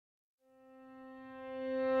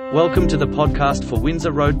Welcome to the podcast for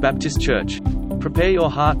Windsor Road Baptist Church. Prepare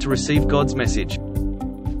your heart to receive God's message.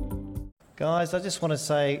 Guys, I just want to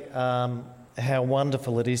say how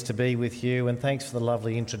wonderful it is to be with you, and thanks for the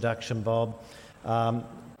lovely introduction, Bob.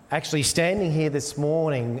 Actually, standing here this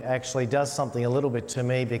morning actually does something a little bit to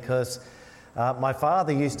me because my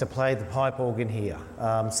father used to play the pipe organ here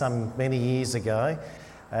some many years ago,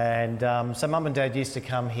 and so Mum and Dad used to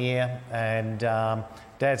come here, and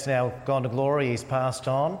Dad's now gone to glory, he's passed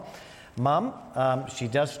on. Mum, she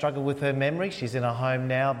does struggle with her memory. She's in a home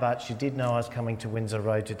now, but she did know I was coming to Windsor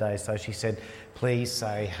Road today, so she said, please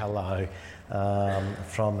say hello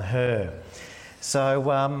from her.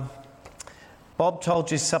 So Bob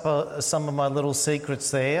told you some of my little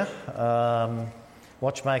secrets there.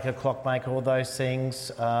 Watchmaker, clockmaker, all those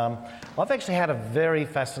things. I've actually had a very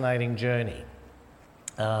fascinating journey.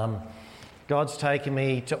 God's taken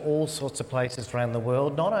me to all sorts of places around the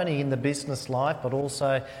world, not only in the business life, but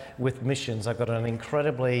also with missions. I've got an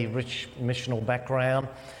incredibly rich missional background,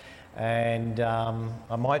 and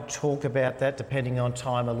I might talk about that depending on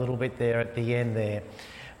time a little bit there at the end there.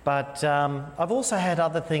 But I've also had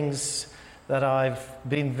other things that I've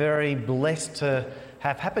been very blessed to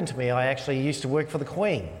have happen to me. I actually used to work for the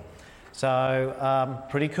Queen, so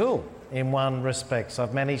pretty cool in one respect. So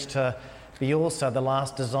I've managed to be also the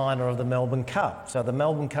last designer of the Melbourne Cup. So the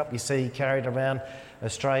Melbourne Cup you see carried around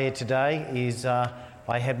Australia today is, I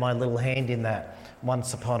had my little hand in that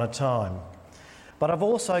once upon a time. But I've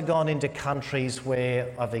also gone into countries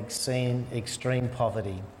where I've seen extreme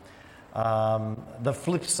poverty, the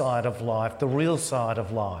flip side of life, the real side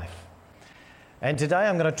of life. And today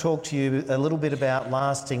I'm going to talk to you a little bit about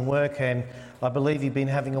lasting work, and I believe you've been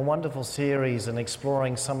having a wonderful series and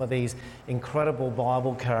exploring some of these incredible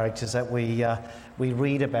Bible characters that we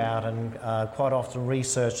read about and quite often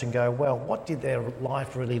research and go, well, what did their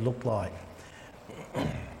life really look like?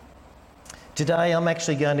 Today I'm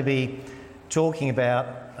actually going to be talking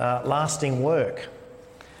about lasting work.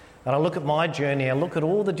 And I look at my journey, I look at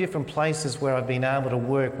all the different places where I've been able to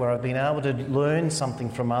work, where I've been able to learn something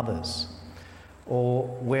from others, or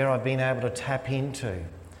where I've been able to tap into.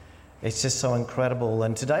 It's just so incredible.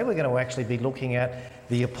 And today we're going to actually be looking at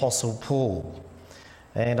the Apostle Paul.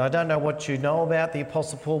 And I don't know what you know about the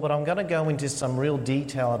Apostle Paul, but I'm going to go into some real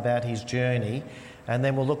detail about his journey, and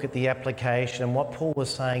then we'll look at the application and what Paul was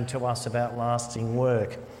saying to us about lasting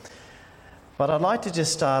work. But I'd like to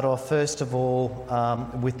just start off first of all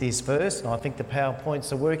with this verse, and I think the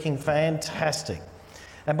PowerPoints are working fantastic.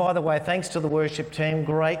 And by the way, thanks to the worship team,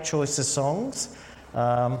 great choice of songs.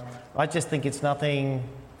 I just think it's nothing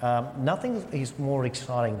is more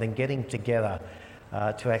exciting than getting together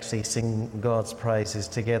to actually sing God's praises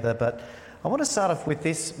together. But I want to start off with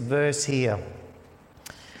this verse here.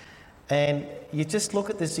 And you just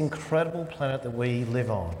look at this incredible planet that we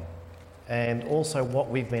live on, and also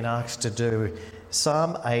what we've been asked to do.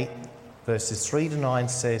 Psalm 8, verses 3 to 9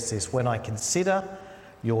 says this: when I consider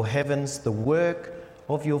your heavens, the work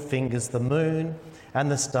of your fingers, the moon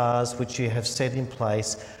and the stars which you have set in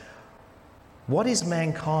place, what is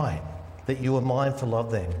mankind that you are mindful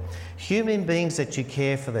of them? Human beings that you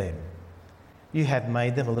care for them. You have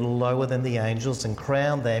made them a little lower than the angels and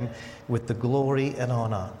crowned them with the glory and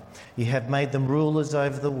honour. You have made them rulers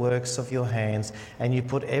over the works of your hands, and you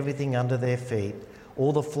put everything under their feet,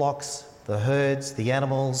 all the flocks, the herds, the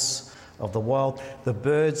animals of the wild, the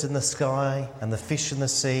birds in the sky and the fish in the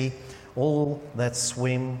sea, all that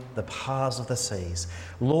swim the paths of the seas.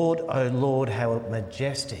 Lord, O Lord, how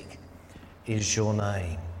majestic is your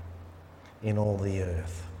name in all the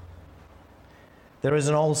earth. There is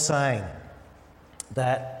an old saying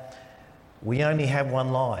that we only have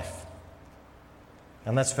one life.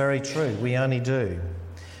 And that's very true, we only do.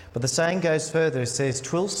 But the saying goes further, it says,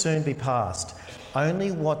 'twill soon be past.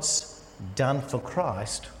 Only what's done for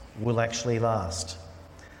Christ will actually last.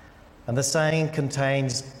 And the saying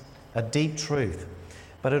contains a deep truth,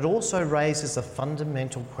 but it also raises a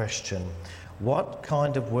fundamental question: what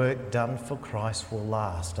kind of work done for Christ will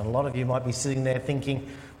last? And a lot of you might be sitting there thinking,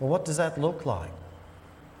 well, what does that look like?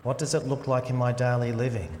 What does it look like in my daily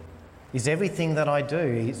living? Is everything that I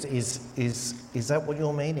do, is that what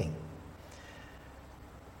you're meaning?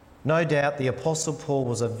 No doubt the Apostle Paul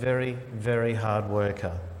was a very, very hard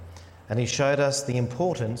worker, and he showed us the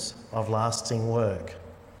importance of lasting work.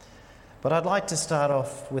 But I'd like to start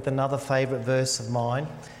off with another favourite verse of mine,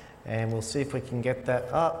 and we'll see if we can get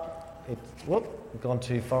that up. Gone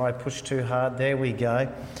too far, I pushed too hard. There we go.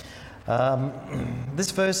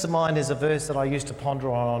 This verse of mine is a verse that I used to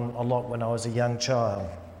ponder on a lot when I was a young child.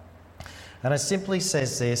 And it simply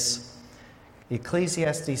says this: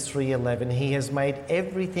 Ecclesiastes 3:11, he has made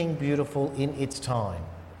everything beautiful in its time.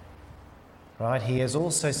 right? He has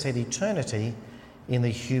also set eternity in the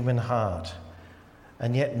human heart.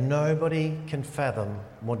 And yet nobody can fathom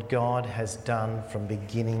what God has done from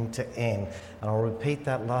beginning to end. And I'll repeat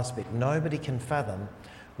that last bit. Nobody can fathom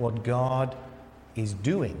what God is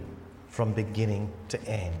doing from beginning to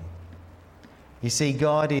end. You see,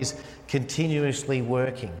 God is continuously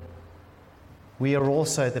working. We are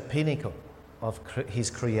also the pinnacle of his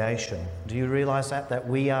creation. Do you realise that? That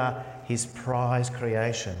we are his prized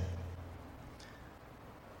creation.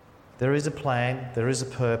 There is a plan, there is a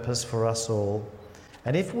purpose for us all.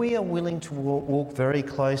 And if we are willing to walk very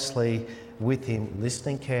closely with him,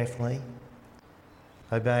 listening carefully,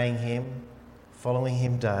 obeying him, following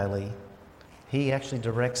him daily, he actually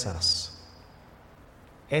directs us.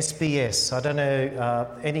 SBS, I don't know,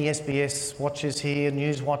 any SBS watchers here,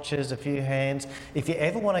 news watchers, a few hands. If you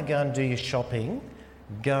ever want to go and do your shopping,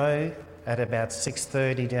 go at about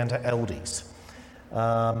 6:30 down to Aldi's.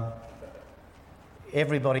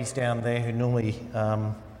 Everybody's down there who normally...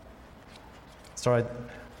 Sorry,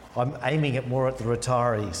 I'm aiming it more at the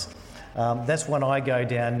retirees. That's when I go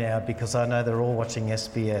down now because I know they're all watching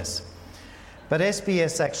SBS. But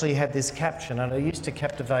SBS actually had this caption, and it used to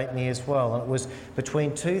captivate me as well. And it was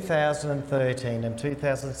between 2013 and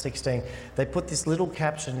 2016. They put this little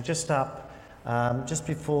caption just up, just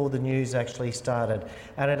before the news actually started.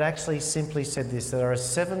 And it actually simply said this: there are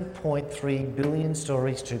 7.3 billion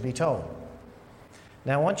stories to be told.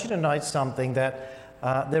 Now, I want you to note something that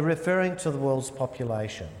they're referring to the world's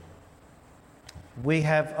population. We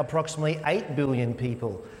have approximately 8 billion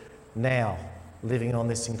people now living on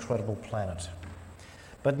this incredible planet.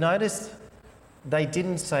 But notice they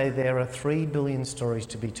didn't say there are 3 billion stories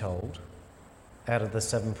to be told out of the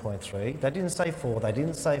 7.3. They didn't say 4, they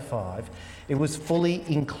didn't say 5. It was fully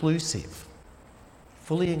inclusive.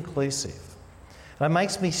 Fully inclusive. And it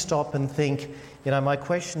makes me stop and think, my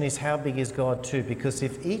question is, how big is God too? Because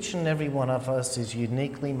if each and every one of us is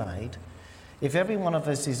uniquely made, if every one of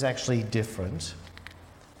us is actually different,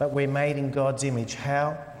 but we're made in God's image,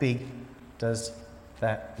 how big does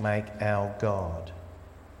that make our God?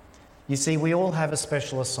 You see, we all have a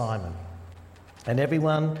special assignment, and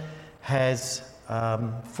everyone has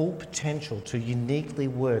full potential to uniquely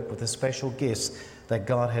work with the special gifts that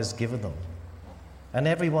God has given them. And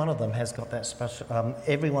every one of them has got that special,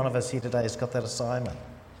 every one of us here today has got that assignment.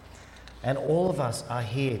 And all of us are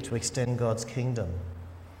here to extend God's kingdom.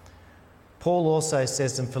 Paul also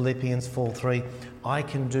says in Philippians 4:3, I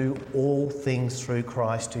can do all things through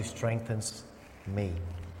Christ who strengthens me.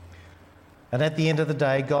 And at the end of the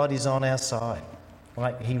day, God is on our side.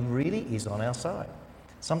 Right? He really is on our side.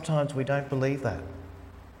 Sometimes we don't believe that.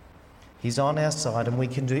 He's on our side, and we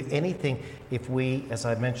can do anything if we, as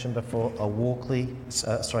I mentioned before, are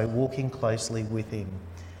walking closely with him.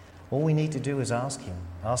 All we need to do is ask him.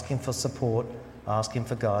 Ask him for support, ask him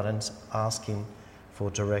for guidance, ask him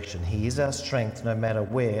for direction. He is our strength no matter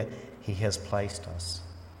where he has placed us.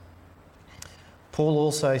 Paul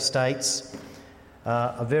also states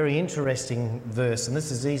a very interesting verse, and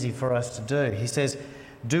this is easy for us to do. He says,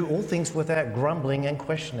 do all things without grumbling and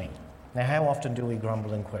questioning. Now, how often do we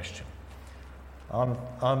grumble and question?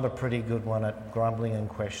 I'm a pretty good one at grumbling and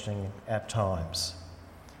questioning at times.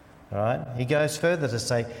 All right? He goes further to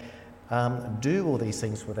say, do all these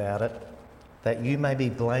things without it, that you may be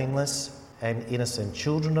blameless and innocent,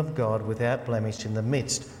 children of God without blemish in the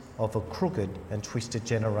midst of a crooked and twisted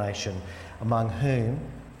generation, among whom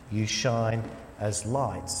you shine as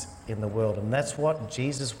lights in the world. And that's what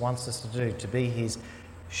Jesus wants us to do, to be his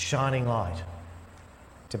shining light,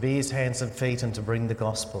 to be his hands and feet, and to bring the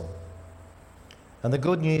gospel. And the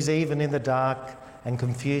good news, even in the dark and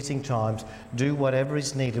confusing times, do whatever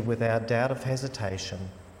is needed without doubt of hesitation.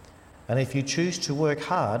 And if you choose to work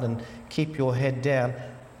hard and keep your head down,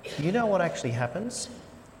 you know what actually happens?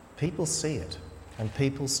 People see it, and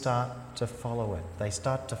people start to follow it. They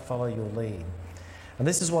start to follow your lead. And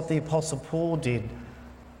this is what the Apostle Paul did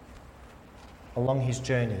along his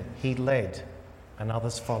journey. He led, and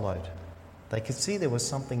others followed. They could see there was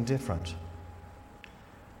something different.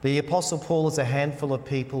 The Apostle Paul is a handful of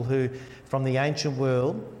people who, from the ancient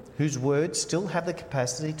world, whose words still have the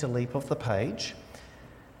capacity to leap off the page,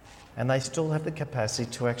 and they still have the capacity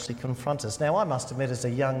to actually confront us. Now, I must admit, as a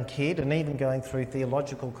young kid, and even going through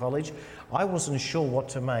theological college, I wasn't sure what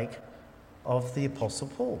to make of the Apostle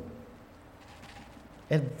Paul.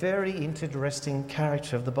 A very interesting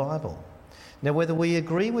character of the Bible. Now, whether we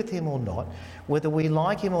agree with him or not, whether we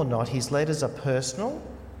like him or not, his letters are personal.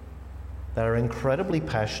 They are incredibly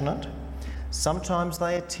passionate. Sometimes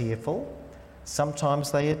they are tearful.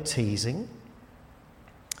 Sometimes they are teasing.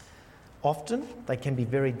 Often they can be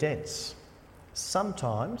very dense.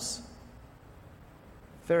 Sometimes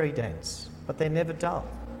very dense, but they're never dull.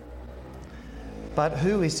 But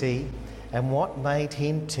who is he, and what made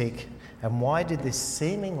him tick, and why did this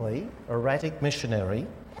seemingly erratic missionary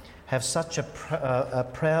have such a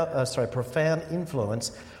profound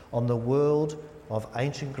influence on the world of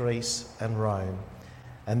ancient Greece and Rome,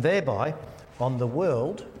 and thereby on the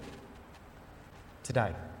world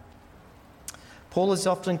today? Paul is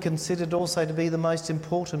often considered also to be the most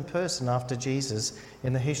important person after Jesus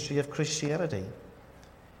in the history of Christianity.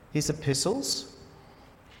 His epistles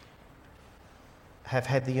have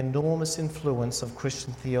had the enormous influence of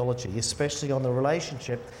Christian theology, especially on the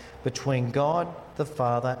relationship between God the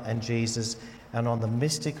Father and Jesus, and on the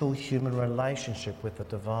mystical human relationship with the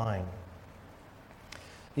divine.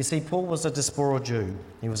 You see, Paul was a diaspora Jew.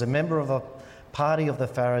 He was a member of a party of the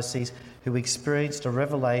Pharisees who experienced a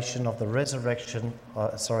revelation of the resurrected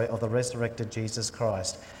Jesus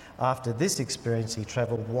Christ. After this experience, he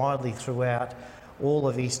travelled widely throughout all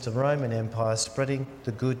of Eastern Roman Empire, spreading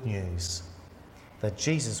the good news that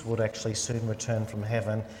Jesus would actually soon return from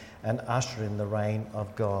heaven and usher in the reign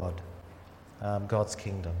of God, God's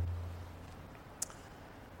kingdom.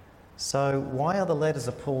 So why are the letters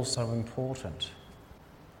of Paul so important?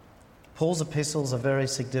 Paul's epistles are very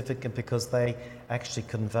significant because they actually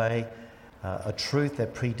convey a truth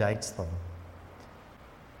that predates them.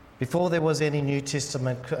 Before there was any New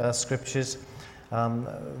Testament scriptures,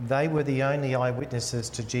 they were the only eyewitnesses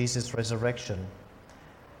to Jesus' resurrection.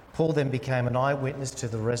 Paul then became an eyewitness to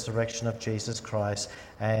the resurrection of Jesus Christ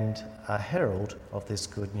and a herald of this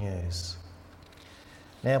good news.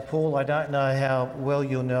 Now, Paul, I don't know how well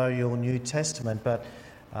you know your New Testament, but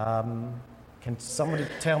can somebody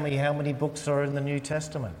tell me how many books are in the New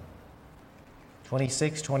Testament?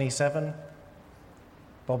 26, 27?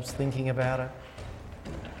 Bob's thinking about it.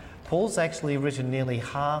 Paul's actually written nearly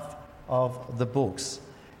half of the books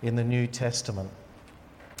in the New Testament.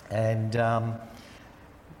 And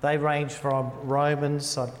they range from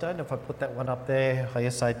Romans, I don't know if I put that one up there,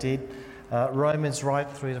 yes I did, Romans right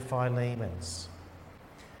through to Philemons.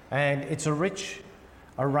 And it's a rich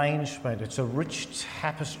arrangement, it's a rich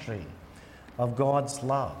tapestry of God's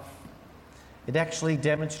love. It actually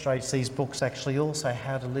demonstrates, these books actually also,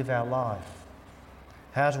 how to live our life,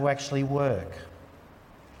 how to actually work.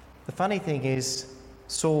 The funny thing is,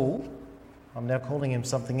 Saul, I'm now calling him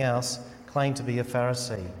something else, claimed to be a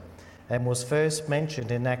Pharisee and was first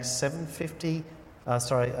mentioned in Acts chapter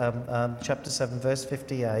 7, verse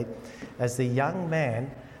 58, as the young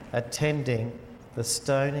man attending the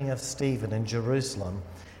stoning of Stephen in Jerusalem.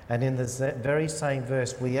 And in the very same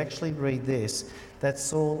verse, we actually read this, that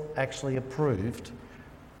Saul actually approved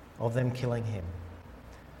of them killing him.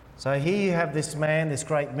 So here you have this man, this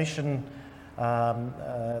great missionary,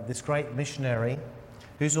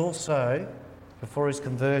 who's also, before his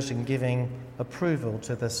conversion, giving approval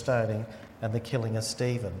to the stoning and the killing of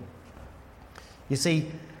Stephen. You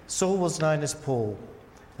see, Saul was known as Paul,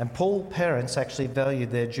 and Paul's parents actually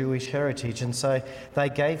valued their Jewish heritage, and so they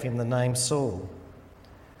gave him the name Saul.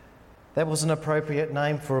 That was an appropriate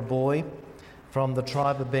name for a boy from the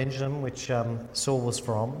tribe of Benjamin, which Saul was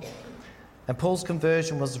from. And Paul's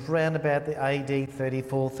conversion was around about the AD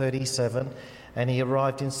 34-37, and he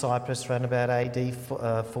arrived in Cyprus around about AD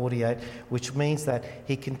 48, which means that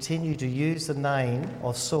he continued to use the name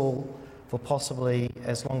of Saul for possibly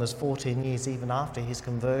as long as 14 years, even after his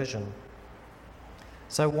conversion.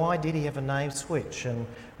 So why did he have a name switch? And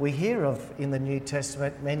we hear of, in the New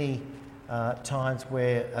Testament, many times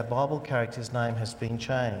where a Bible character's name has been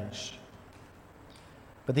changed.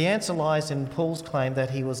 But the answer lies in Paul's claim that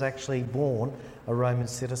he was actually born a Roman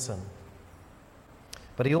citizen.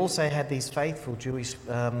 But he also had these faithful Jewish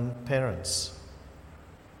parents.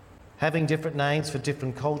 Having different names for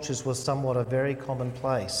different cultures was somewhat a very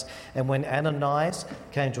commonplace. And when Ananias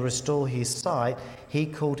came to restore his sight, he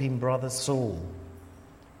called him Brother Saul.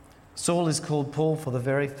 Saul is called Paul for the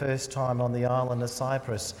very first time on the island of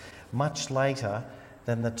Cyprus, much later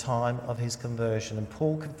than the time of his conversion. And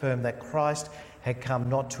Paul confirmed that Christ had come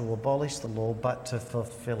not to abolish the law, but to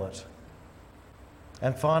fulfill it.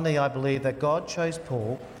 And finally, I believe that God chose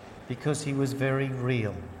Paul because he was very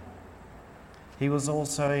real. He was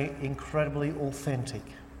also incredibly authentic,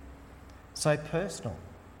 so personal,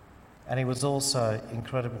 and he was also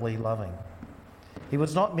incredibly loving. He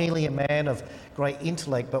was not merely a man of great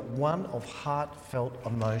intellect, but one of heartfelt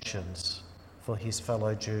emotions for his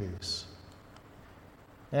fellow Jews.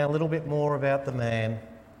 Now, a little bit more about the man.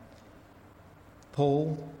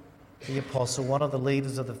 Paul, the apostle, one of the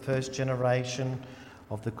leaders of the first generation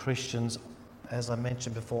of the Christians, as I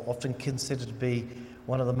mentioned before, often considered to be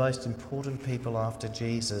one of the most important people after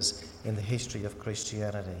Jesus in the history of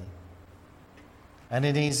Christianity. And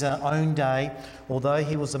in his own day, although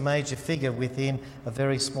he was a major figure within a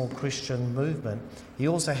very small Christian movement, he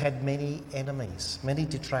also had many enemies, many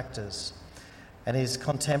detractors. And his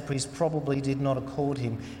contemporaries probably did not accord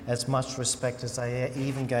him as much respect as they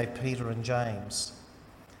even gave Peter and James.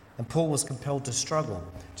 And Paul was compelled to struggle,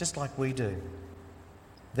 just like we do,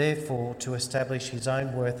 therefore to establish his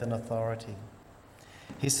own worth and authority.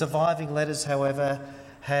 His surviving letters, however,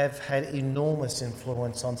 have had enormous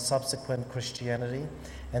influence on subsequent Christianity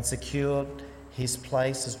and secured his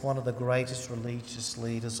place as one of the greatest religious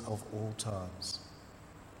leaders of all times.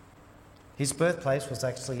 His birthplace was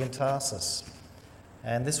actually in Tarsus,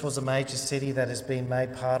 and this was a major city that has been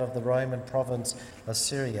made part of the Roman province of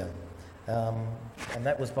Syria. And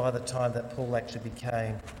that was by the time that Paul actually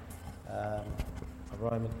became a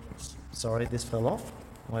Roman... Sorry, this fell off.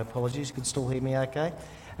 My apologies. You can still hear me okay?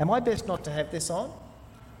 Am I best not to have this on?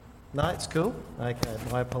 No, it's cool? Okay,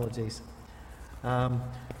 my apologies.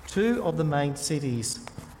 Two of the main cities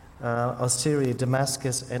of Syria,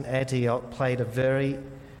 Damascus and Antioch, played a very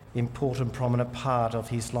important, prominent part of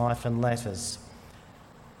his life and letters.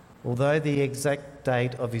 Although the exact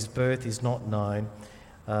date of his birth is not known,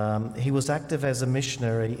 he was active as a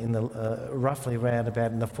missionary in the roughly around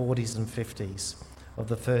about in the 40s and 50s of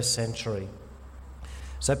the first century.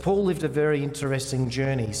 So Paul lived a very interesting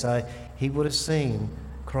journey. So he would have seen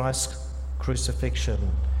Christ's crucifixion.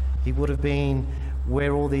 He would have been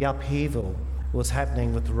where all the upheaval was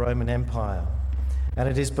happening with the Roman Empire. And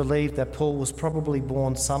it is believed that Paul was probably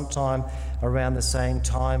born sometime around the same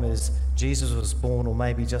time as Jesus was born, or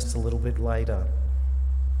maybe just a little bit later.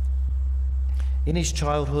 In his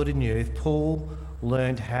childhood and youth, Paul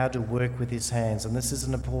learned how to work with his hands, and this is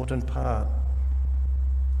an important part.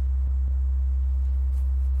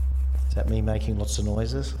 Is that me making lots of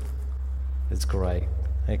noises? It's great.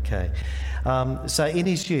 Okay. So in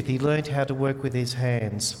his youth, he learned how to work with his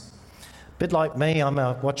hands. A bit like me, I'm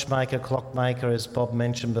a watchmaker, clockmaker, as Bob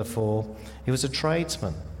mentioned before. He was a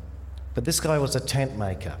tradesman. But this guy was a tent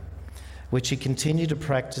maker, which he continued to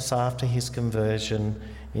practice after his conversion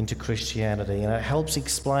into Christianity. And it helps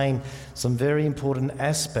explain some very important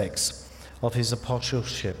aspects of his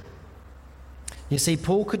apostleship. You see,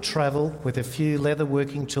 Paul could travel with a few leather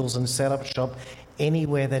working tools and set up shop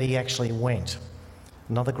anywhere that he actually went.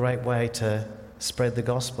 Another great way to spread the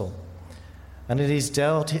gospel. And it is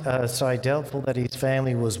doubtful that his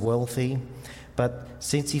family was wealthy, but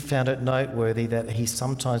since he found it noteworthy that he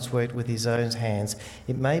sometimes worked with his own hands,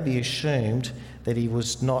 it may be assumed that he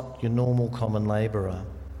was not your normal common labourer.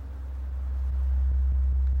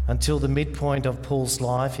 Until the midpoint of Paul's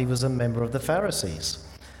life, he was a member of the Pharisees.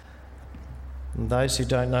 And those who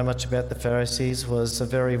don't know much about the Pharisees was a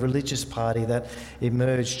very religious party that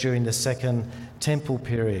emerged during the Second Temple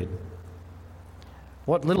period.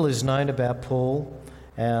 What little is known about Paul,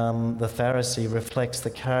 the Pharisee, reflects the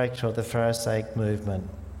character of the Pharisaic movement.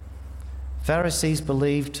 Pharisees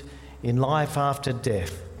believed in life after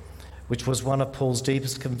death, which was one of Paul's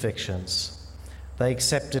deepest convictions. They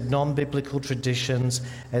accepted non-biblical traditions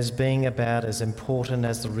as being about as important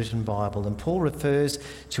as the written Bible, and Paul refers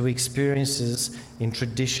to experiences in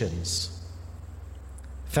traditions.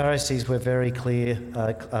 Pharisees were very careful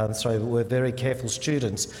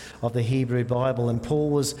students of the Hebrew Bible, and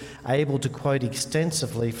Paul was able to quote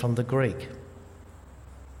extensively from the Greek.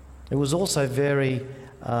 It was also very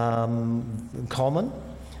common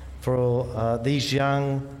for these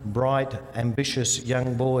young, bright, ambitious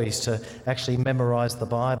young boys to actually memorise the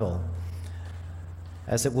Bible,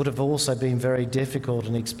 as it would have also been very difficult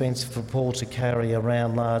and expensive for Paul to carry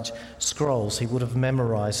around large scrolls. He would have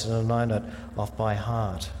memorised and known it off by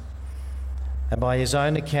heart. And by his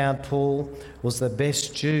own account, Paul was the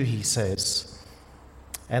best Jew, he says,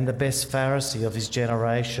 and the best Pharisee of his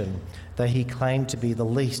generation, though he claimed to be the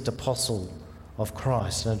least apostle of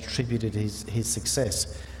Christ and attributed his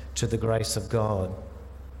success to the grace of God.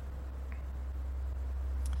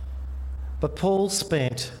 But Paul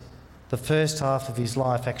spent the first half of his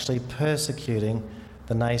life actually persecuting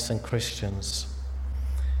the nascent Christians,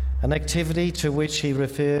 an activity to which he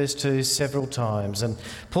refers to several times. And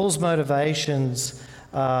Paul's motivations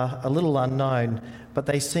are a little unknown, but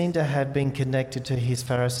they seem to have been connected to his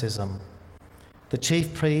Pharisaism. The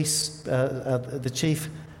chief priests,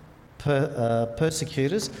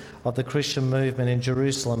 persecutors of the Christian movement in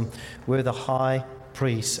Jerusalem were the high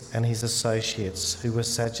priest and his associates, who were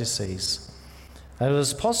Sadducees. And it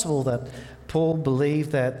was possible that Paul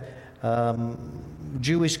believed that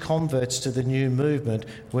Jewish converts to the new movement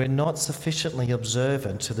were not sufficiently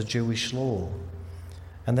observant to the Jewish law,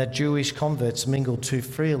 and that Jewish converts mingled too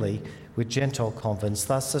freely with Gentile converts,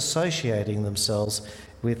 thus associating themselves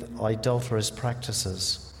with idolatrous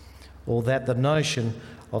practices, or that the notion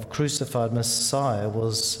of crucified Messiah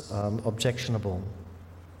was objectionable.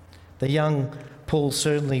 The young Paul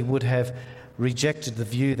certainly would have rejected the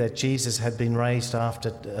view that Jesus had been raised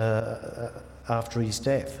after his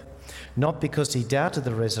death, not because he doubted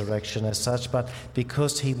the resurrection as such, but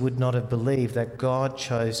because he would not have believed that God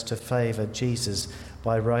chose to favour Jesus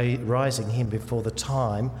by rising him before the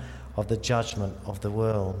time of the judgment of the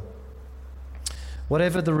world.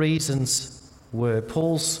 Whatever the reasons were,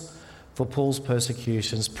 Paul's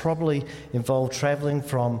persecutions probably involved travelling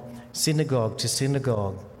from synagogue to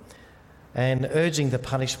synagogue and urging the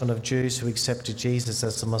punishment of Jews who accepted Jesus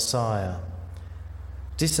as the Messiah.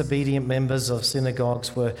 Disobedient members of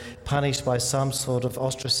synagogues were punished by some sort of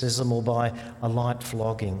ostracism or by a light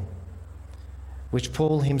flogging, which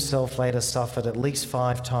Paul himself later suffered at least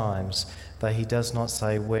 5 times, though he does not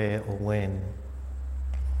say where or when.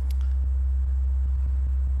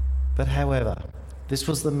 But however, this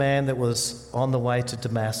was the man that was on the way to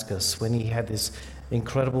Damascus when he had this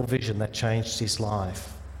incredible vision that changed his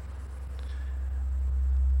life.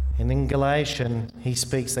 And in Galatians, he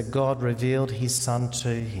speaks that God revealed his Son to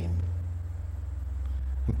him.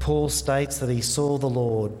 And Paul states that he saw the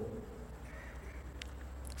Lord.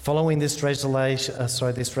 Following this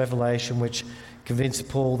revelation, which convinced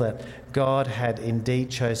Paul that God had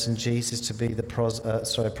indeed chosen Jesus to be the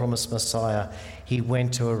promised Messiah, he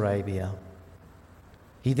went to Arabia.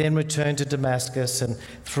 He then returned to Damascus, and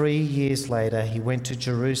 3 years later he went to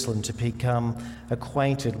Jerusalem to become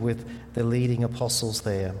acquainted with the leading apostles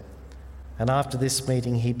there. And after this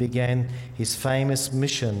meeting, he began his famous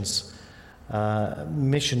mission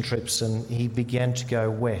trips, and he began to go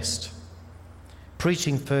west,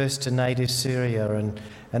 preaching first to native Syria,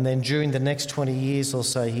 and then during the next 20 years or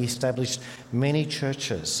so, he established many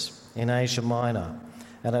churches in Asia Minor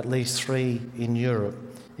and at least 3 in Europe,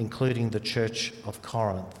 including the Church of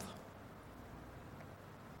Corinth.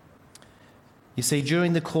 You see,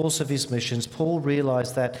 during the course of his missions, Paul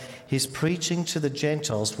realised that his preaching to the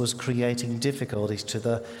Gentiles was creating difficulties to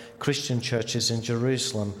the Christian churches in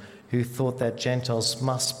Jerusalem, who thought that Gentiles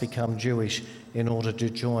must become Jewish in order to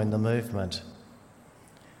join the movement.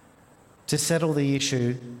 To settle the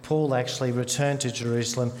issue, Paul actually returned to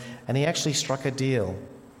Jerusalem, and he actually struck a deal.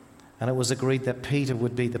 And it was agreed that Peter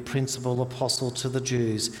would be the principal apostle to the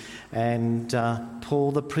Jews and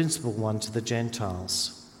Paul the principal one to the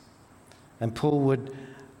Gentiles. And Paul would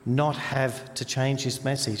not have to change his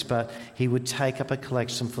message, but he would take up a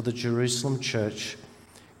collection for the Jerusalem church,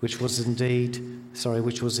 which was in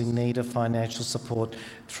need of financial support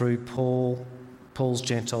through Paul's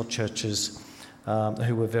Gentile churches,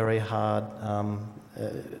 who were very hard.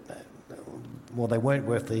 They weren't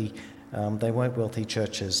wealthy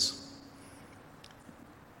churches.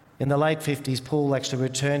 In the late 50s, Paul actually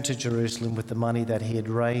returned to Jerusalem with the money that he had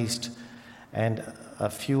raised, and with a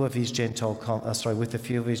few of his Gentile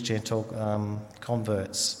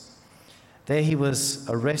converts. There he was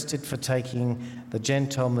arrested for taking the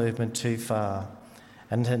Gentile movement too far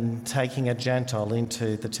and then taking a Gentile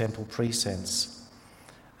into the temple precincts.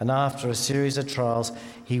 And after a series of trials,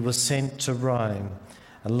 he was sent to Rome.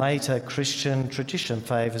 And later, Christian tradition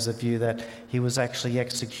favours a view that he was actually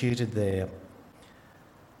executed there,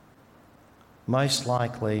 most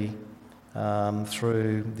likely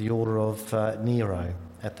through the order of Nero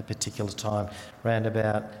at the particular time, around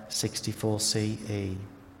about 64 CE.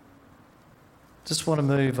 Just want to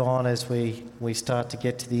move on as we start to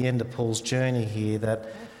get to the end of Paul's journey here, that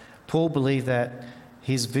Paul believed that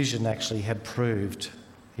his vision actually had proved,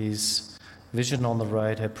 his vision on the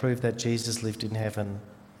road had proved that Jesus lived in heaven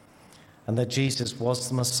and that Jesus was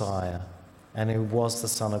the Messiah and he was the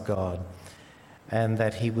Son of God and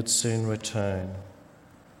that he would soon return.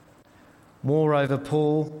 Moreover,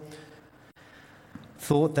 Paul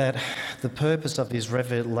thought that the purpose of his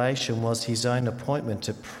revelation was his own appointment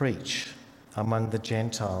to preach among the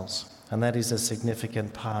Gentiles, and that is a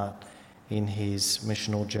significant part in his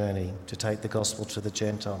missional journey, to take the gospel to the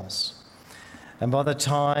Gentiles. And by the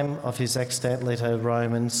time of his extant letter to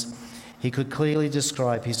Romans, he could clearly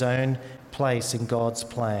describe his own place in God's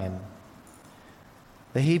plan.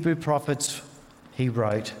 The Hebrew prophets, he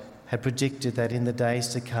wrote, had predicted that in the days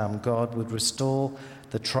to come God would restore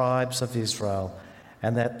the tribes of Israel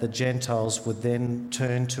and that the Gentiles would then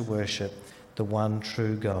turn to worship the one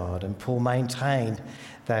true God. And Paul maintained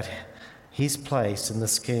that his place in the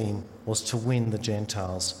scheme was to win the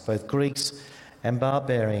Gentiles, both Greeks and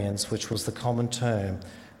barbarians, which was the common term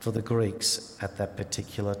for the Greeks at that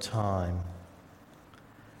particular time.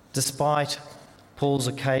 Despite Paul's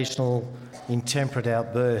occasional intemperate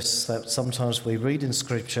outbursts that sometimes we read in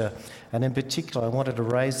Scripture, and in particular I wanted to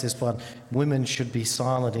raise this one: women should be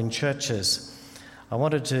silent in churches. I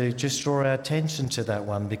wanted to just draw our attention to that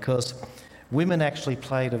one because women actually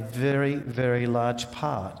played a very, very large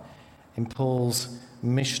part in Paul's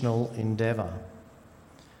missional endeavour.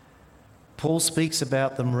 Paul speaks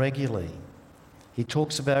about them regularly. He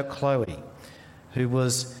talks about Chloe, who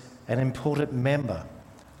was an important member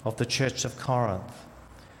of the church of Corinth.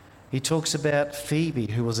 He talks about Phoebe,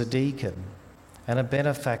 who was a deacon and a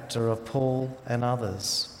benefactor of Paul and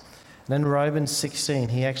others. And in Romans 16,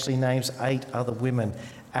 he actually names 8 other women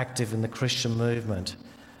active in the Christian movement.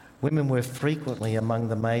 Women were frequently among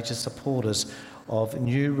the major supporters of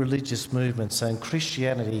new religious movements, and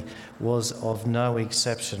Christianity was of no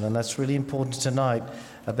exception. And that's really important to note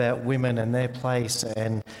about women and their place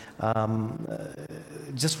and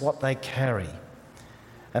just what they carry.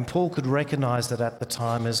 And Paul could recognise that at the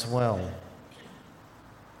time as well.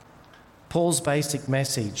 Paul's basic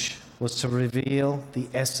message was to reveal the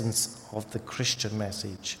essence of the Christian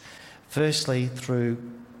message. Firstly, through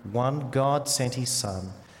one, God sent his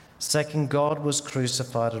Son. Second, God was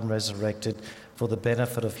crucified and resurrected for the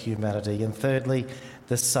benefit of humanity. And thirdly,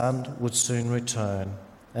 the Son would soon return.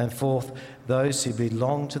 And fourth, those who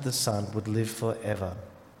belong to the Son would live forever.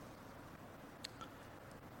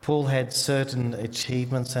 Paul had certain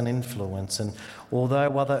achievements and influence, and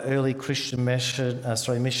although other early Christian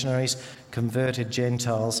missionaries converted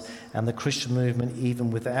Gentiles, and the Christian movement, even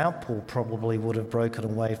without Paul, probably would have broken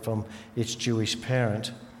away from its Jewish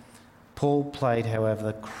parent, Paul played, however,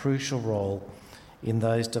 a crucial role in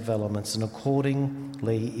those developments, and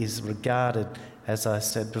accordingly is regarded, as I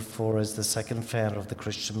said before, as the second founder of the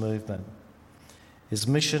Christian movement. His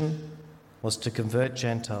mission was to convert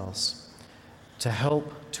Gentiles, to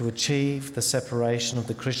help to achieve the separation of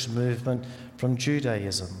the Christian movement from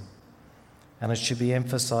Judaism. And it should be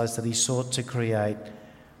emphasised that he sought to create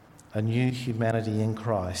a new humanity in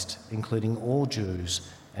Christ, including all Jews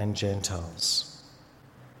and Gentiles.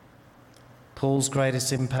 Paul's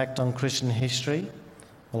greatest impact on Christian history,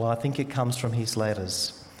 well, I think it comes from his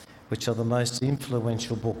letters, which are the most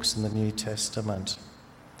influential books in the New Testament.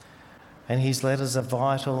 And his letters are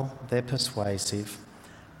vital, they're persuasive,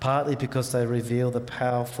 partly because they reveal the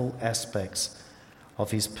powerful aspects of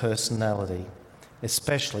his personality,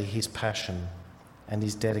 especially his passion and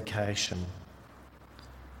his dedication.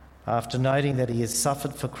 After noting that he has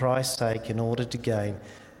suffered for Christ's sake in order to gain,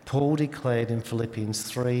 Paul declared in Philippians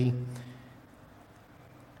 3,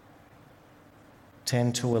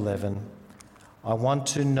 10-11, I want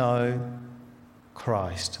to know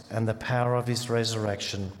Christ and the power of his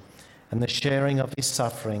resurrection and the sharing of his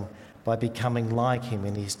suffering by becoming like him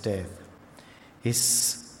in his death,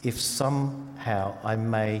 if somehow I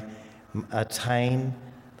may attain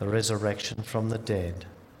the resurrection from the dead.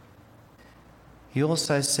 He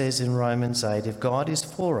also says in Romans 8, if God is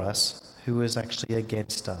for us, who is actually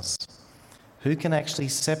against us? Who can actually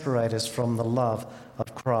separate us from the love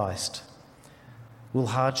of Christ? Will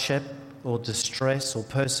hardship or distress or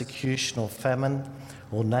persecution or famine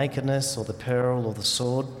or nakedness or the peril or the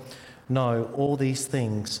sword? No, in all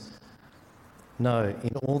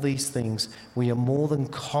these things, we are more than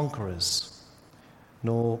conquerors,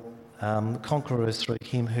 conquerors through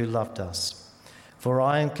him who loved us. For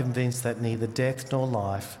I am convinced that neither death nor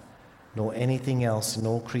life, nor anything else in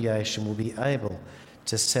all creation will be able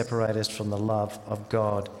to separate us from the love of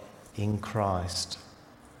God in Christ.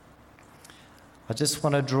 I just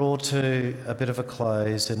want to draw to a bit of a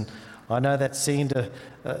close, and I know that seemed a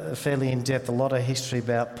fairly in-depth, a lot of history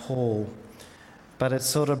about Paul, but it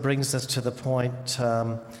sort of brings us to the point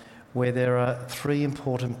where there are 3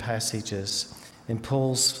 important passages in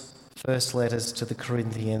Paul's first letters to the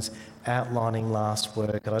Corinthians outlining last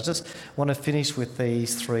work. And I just want to finish with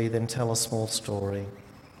these 3, then tell a small story.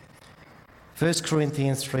 1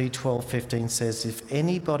 Corinthians 3:12-15 says, if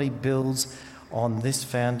anybody builds on this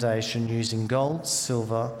foundation using gold,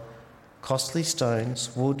 silver, costly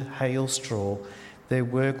stones, wood, hay or straw, their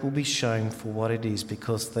work will be shown for what it is,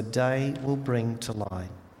 because the day will bring to light.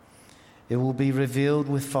 It will be revealed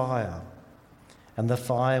with fire, and the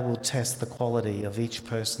fire will test the quality of each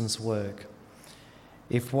person's work.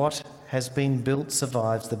 If what has been built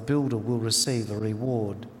survives, the builder will receive a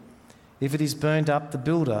reward. If it is burned up, the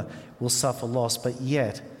builder will suffer loss, but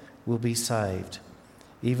yet will be saved,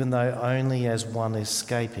 even though only as one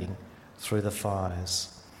escaping through the fires.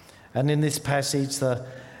 And in this passage, the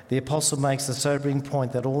apostle makes the sobering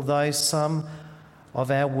point that although some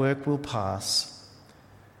of our work will pass,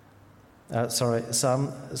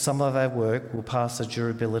 some of our work will pass the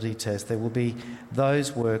durability test. There will be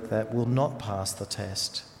those work that will not pass the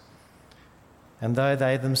test. And though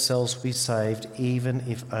they themselves will be saved, even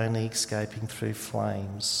if only escaping through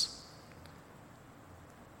flames.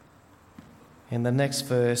 In the next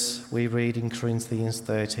verse, we read in Corinthians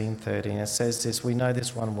 13:13, it says this, we know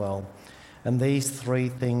this one well, and these three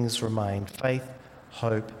things remain, faith,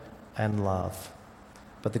 hope, and love.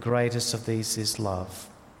 But the greatest of these is love.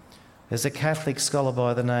 There's a Catholic scholar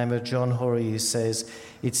by the name of John Horry who says,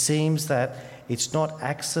 it seems that it's not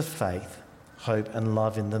acts of faith, hope and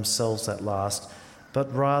love in themselves that last,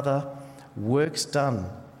 but rather works done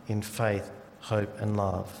in faith, hope and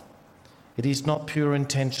love. It is not pure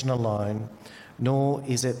intention alone, nor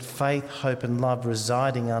is it faith, hope and love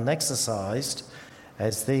residing unexercised,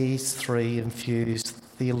 as these three infused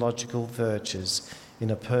theological virtues in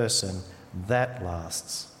a person that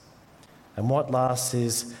lasts. And what lasts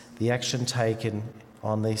is the action taken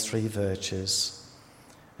on these three virtues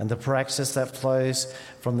and the praxis that flows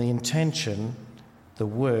from the intention, the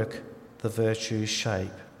work, the virtues shape.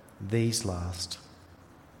 These last.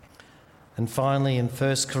 And finally, in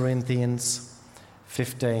 1 Corinthians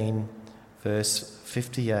 15, verse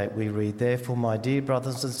 58, we read, therefore, my dear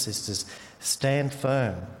brothers and sisters, stand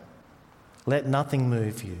firm. Let nothing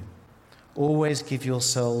move you. Always give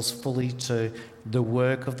yourselves fully to the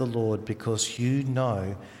work of the Lord, because you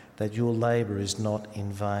know that your labour is not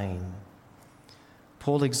in vain.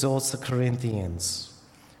 Paul exhorts the Corinthians.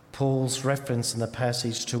 Paul's reference in the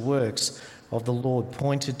passage to works of the Lord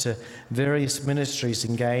pointed to various ministries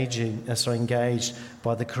engaged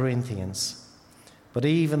by the Corinthians. But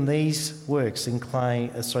even these works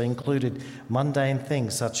included mundane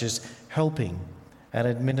things such as helping and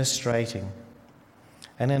administrating.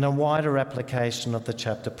 And in a wider application of the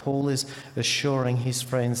chapter, Paul is assuring his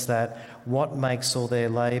friends that what makes all their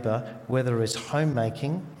labour, whether it's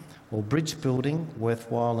homemaking or bridge building,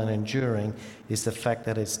 worthwhile and enduring, is the fact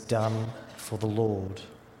that it's done for the Lord.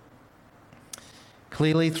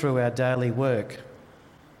 Clearly, through our daily work,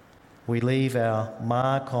 we leave our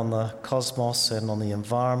mark on the cosmos and on the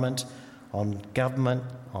environment, on government,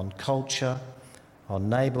 on culture, on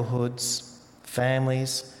neighbourhoods,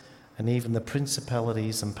 families, and even the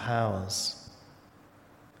principalities and powers.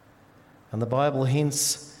 And the Bible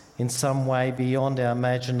hints in some way beyond our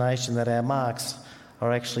imagination that our marks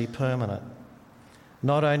are actually permanent.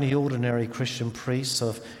 Not only ordinary Christian priests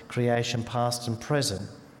of creation past and present,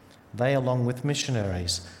 they, along with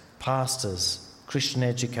missionaries, pastors, Christian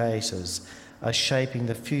educators, are shaping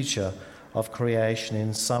the future of creation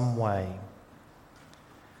in some way.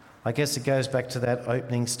 I guess it goes back to that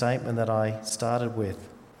opening statement that I started with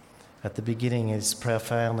at the beginning. Is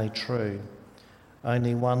profoundly true.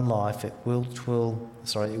 Only one life, it will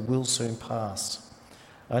soon pass.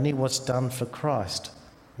 Only what's done for Christ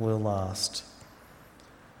will last.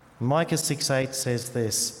 Micah 6:8 says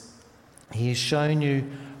this, he has shown you,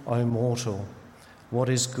 O mortal, what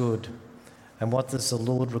is good, and what does the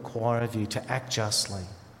Lord require of you? To act justly,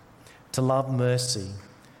 to love mercy,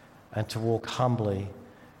 and to walk humbly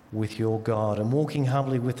with your God. And walking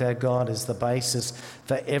humbly with our God is the basis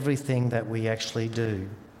for everything that we actually do.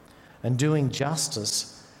 And doing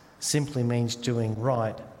justice simply means doing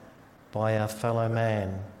right by our fellow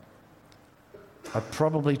man. I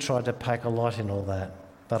probably tried to pack a lot in all that,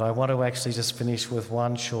 but I want to actually just finish with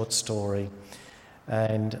one short story.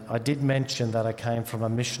 And I did mention that I came from a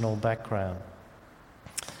missional background.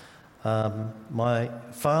 My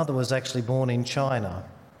father was actually born in China,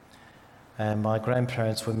 and my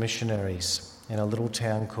grandparents were missionaries in a little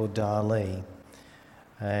town called Dali.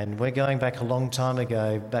 And we're going back a long time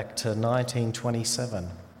ago, back to 1927.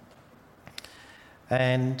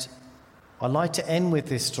 And I like to end with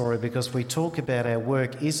this story because we talk about our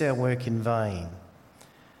work. Is our work in vain?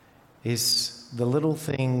 Is the little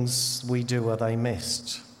things we do, are they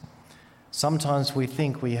missed? Sometimes we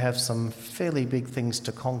think we have some fairly big things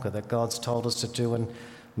to conquer that God's told us to do, and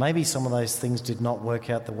maybe some of those things did not work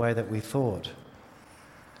out the way that we thought.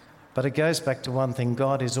 But it goes back to one thing: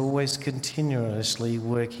 God is always continuously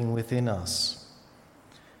working within us.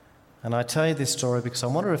 And I tell you this story because I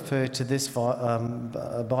want to refer to this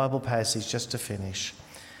Bible passage just to finish.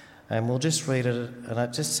 And we'll just read it, and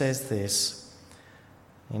it just says this.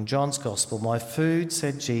 In John's Gospel, my food,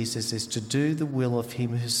 said Jesus, is to do the will of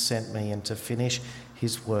him who sent me and to finish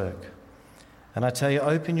his work. And I tell you,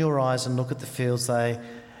 open your eyes and look at the fields. They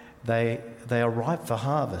are ripe for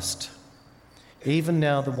harvest. Even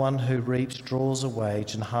now the one who reaps draws a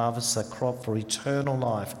wage and harvests a crop for eternal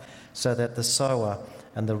life, so that the sower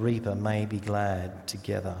and the reaper may be glad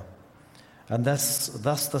together. And thus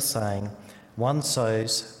the saying, One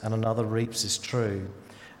sows and another reaps is true.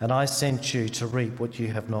 And I sent you to reap what you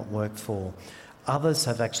have not worked for. Others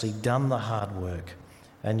have actually done the hard work,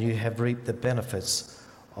 and you have reaped the benefits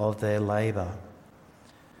of their labour.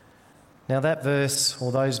 Now that verse,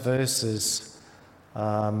 or those verses,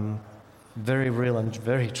 very real and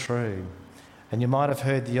very true. And you might have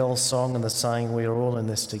heard the old song and the saying, we are all in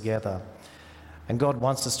this together. And God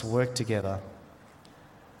wants us to work together.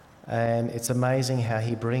 And it's amazing how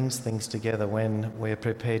he brings things together when we're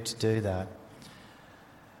prepared to do that.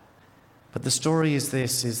 But the story is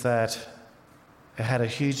this, is that it had a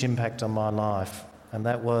huge impact on my life. And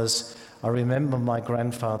that was, I remember my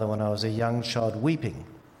grandfather when I was a young child weeping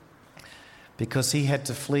because he had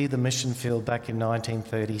to flee the mission field back in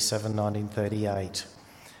 1937, 1938,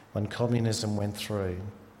 when communism went through.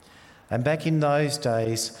 And back in those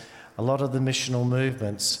days, a lot of the missional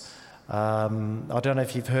movements, I don't know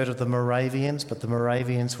if you've heard of the Moravians, but the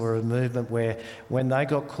Moravians were a movement where when they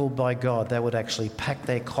got called by God, they would actually pack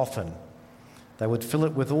their coffin. They would fill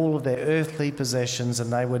it with all of their earthly possessions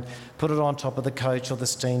and they would put it on top of the coach or the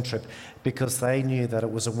steam trip because they knew that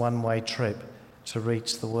it was a one-way trip to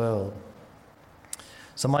reach the world.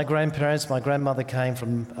 So my grandmother came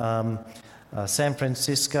from San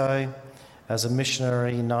Francisco as a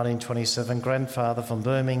missionary in 1927, grandfather from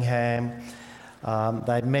Birmingham.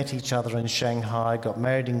 They met each other in Shanghai, got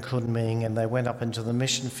married in Kunming, and they went up into the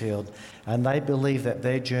mission field. And they believed that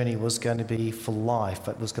their journey was going to be for life.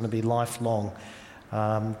 It was going to be lifelong,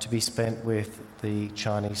 to be spent with the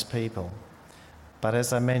Chinese people. But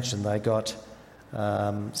as I mentioned, they got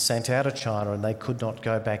sent out of China and they could not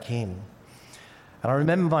go back in. And I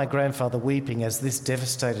remember my grandfather weeping as this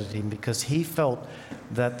devastated him because he felt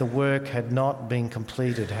that the work had not been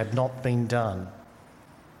completed, had not been done.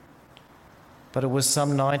 But it was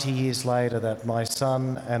some 90 years later that my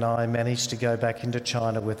son and I managed to go back into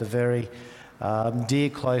China with a very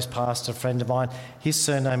dear, close pastor friend of mine. His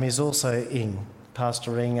surname is also Ing,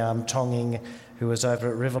 Pastor Ing Tong Ing, who was over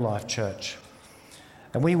at River Life Church.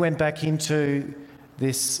 And we went back into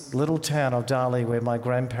this little town of Dali where my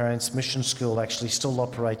grandparents' mission school actually still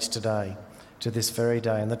operates today, to this very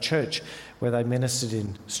day. And the church where they ministered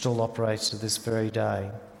in still operates to this very day.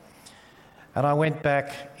 And I went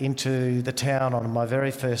back into the town on my very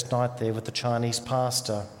first night there with the Chinese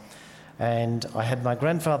pastor. And I had my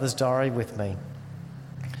grandfather's diary with me.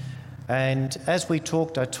 And as we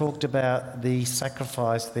talked, I talked about the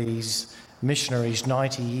sacrifice these missionaries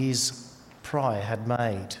 90 years prior had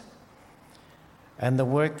made. And the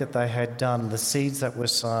work that they had done, the seeds that were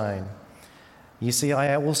sown. You see,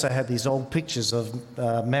 I also had these old pictures of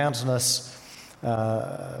mountainous,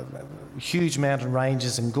 huge mountain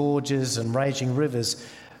ranges and gorges and raging rivers,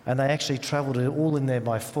 and they actually travelled all in there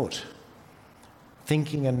by foot,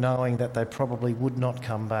 thinking and knowing that they probably would not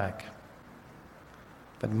come back.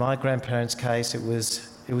 But in my grandparents' case, it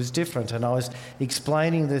was different, and I was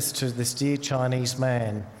explaining this to this dear Chinese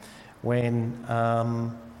man when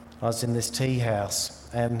I was in this tea house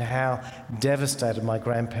and how devastated my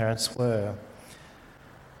grandparents were.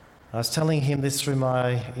 I was telling him this through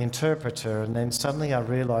my interpreter, and then suddenly I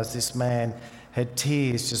realised this man had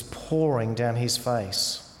tears just pouring down his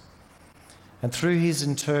face. And through his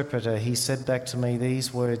interpreter, he said back to me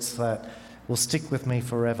these words that will stick with me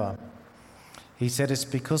forever. He said, "It's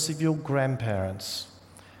because of your grandparents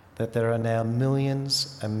that there are now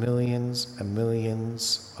millions and millions and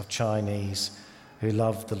millions of Chinese who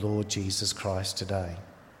love the Lord Jesus Christ today."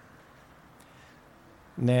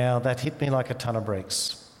 Now, that hit me like a ton of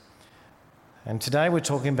bricks. And today we're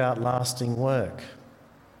talking about lasting work.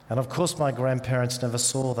 And of course my grandparents never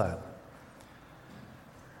saw that.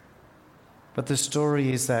 But the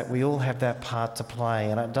story is that we all have that part to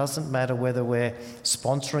play, and it doesn't matter whether we're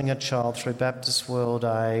sponsoring a child through Baptist World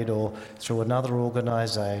Aid or through another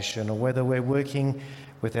organisation, or whether we're working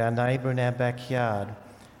with our neighbour in our backyard.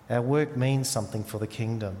 Our work means something for the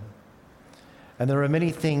kingdom. And there are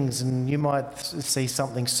many things, and you might see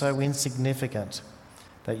something so insignificant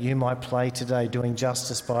that you might play today doing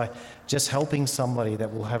justice by just helping somebody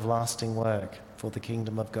that will have lasting work for the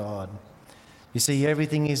kingdom of God. You see,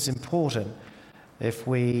 everything is important if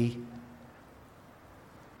we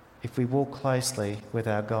walk closely with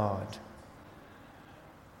our God.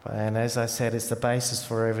 And as I said, it's the basis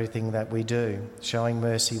for everything that we do, showing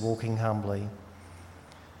mercy, walking humbly.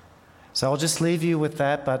 So I'll just leave you with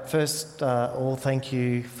that, but first last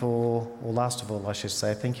of all, I should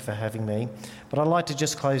say, thank you for having me. But I'd like to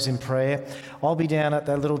just close in prayer. I'll be down at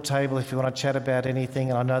that little table if you want to chat about anything,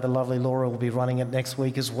 and I know the lovely Laura will be running it next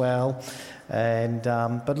week as well.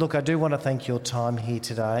 But look, I do want to thank your time here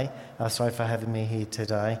today. Sorry for having me here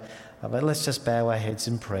today. But let's just bow our heads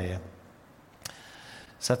in prayer.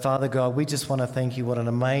 So, Father God, we just want to thank you. What an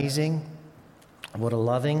amazing, what a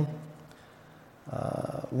loving,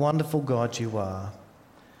 wonderful God you are.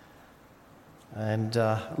 And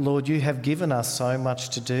Lord, you have given us so much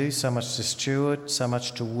to do, so much to steward, so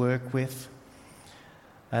much to work with.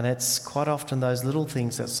 And it's quite often those little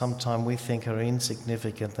things that sometimes we think are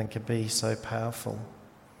insignificant and can be so powerful.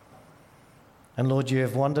 And Lord, you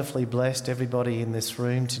have wonderfully blessed everybody in this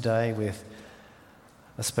room today with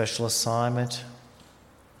a special assignment.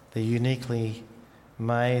 They're uniquely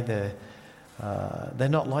made. They're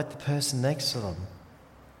not like the person next to them.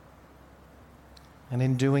 And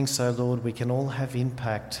in doing so, Lord, we can all have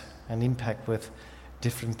impact with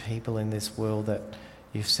different people in this world that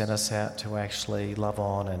you've sent us out to actually love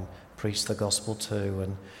on and preach the gospel to.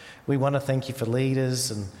 And we want to thank you for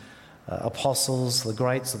leaders and apostles, the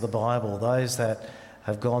greats of the Bible, those that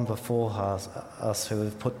have gone before us, who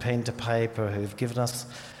have put pen to paper, who've given us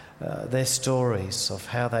their stories of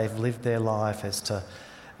how they've lived their life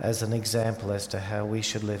as an example as to how we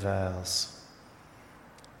should live ours.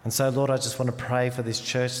 And so, Lord, I just want to pray for this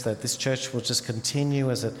church, that this church will just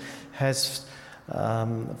continue as it has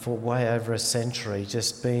for way over a century,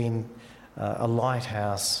 just being a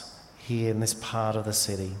lighthouse here in this part of the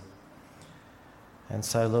city. And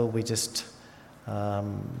so, Lord, we just,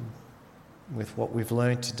 with what we've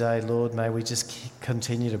learned today, Lord, may we just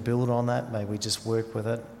continue to build on that. May we just work with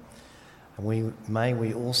it. And may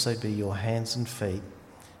we also be your hands and feet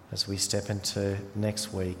as we step into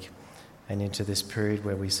next week and into this period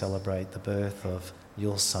where we celebrate the birth of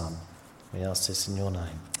your Son. We ask this in your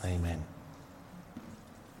name. Amen.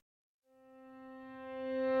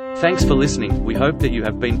 Thanks for listening. We hope that you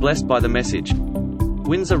have been blessed by the message.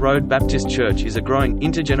 Windsor Road Baptist Church is a growing,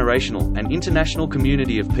 intergenerational, and international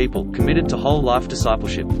community of people committed to whole life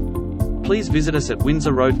discipleship. Please visit us at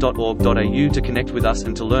windsorroad.org.au to connect with us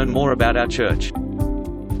and to learn more about our church.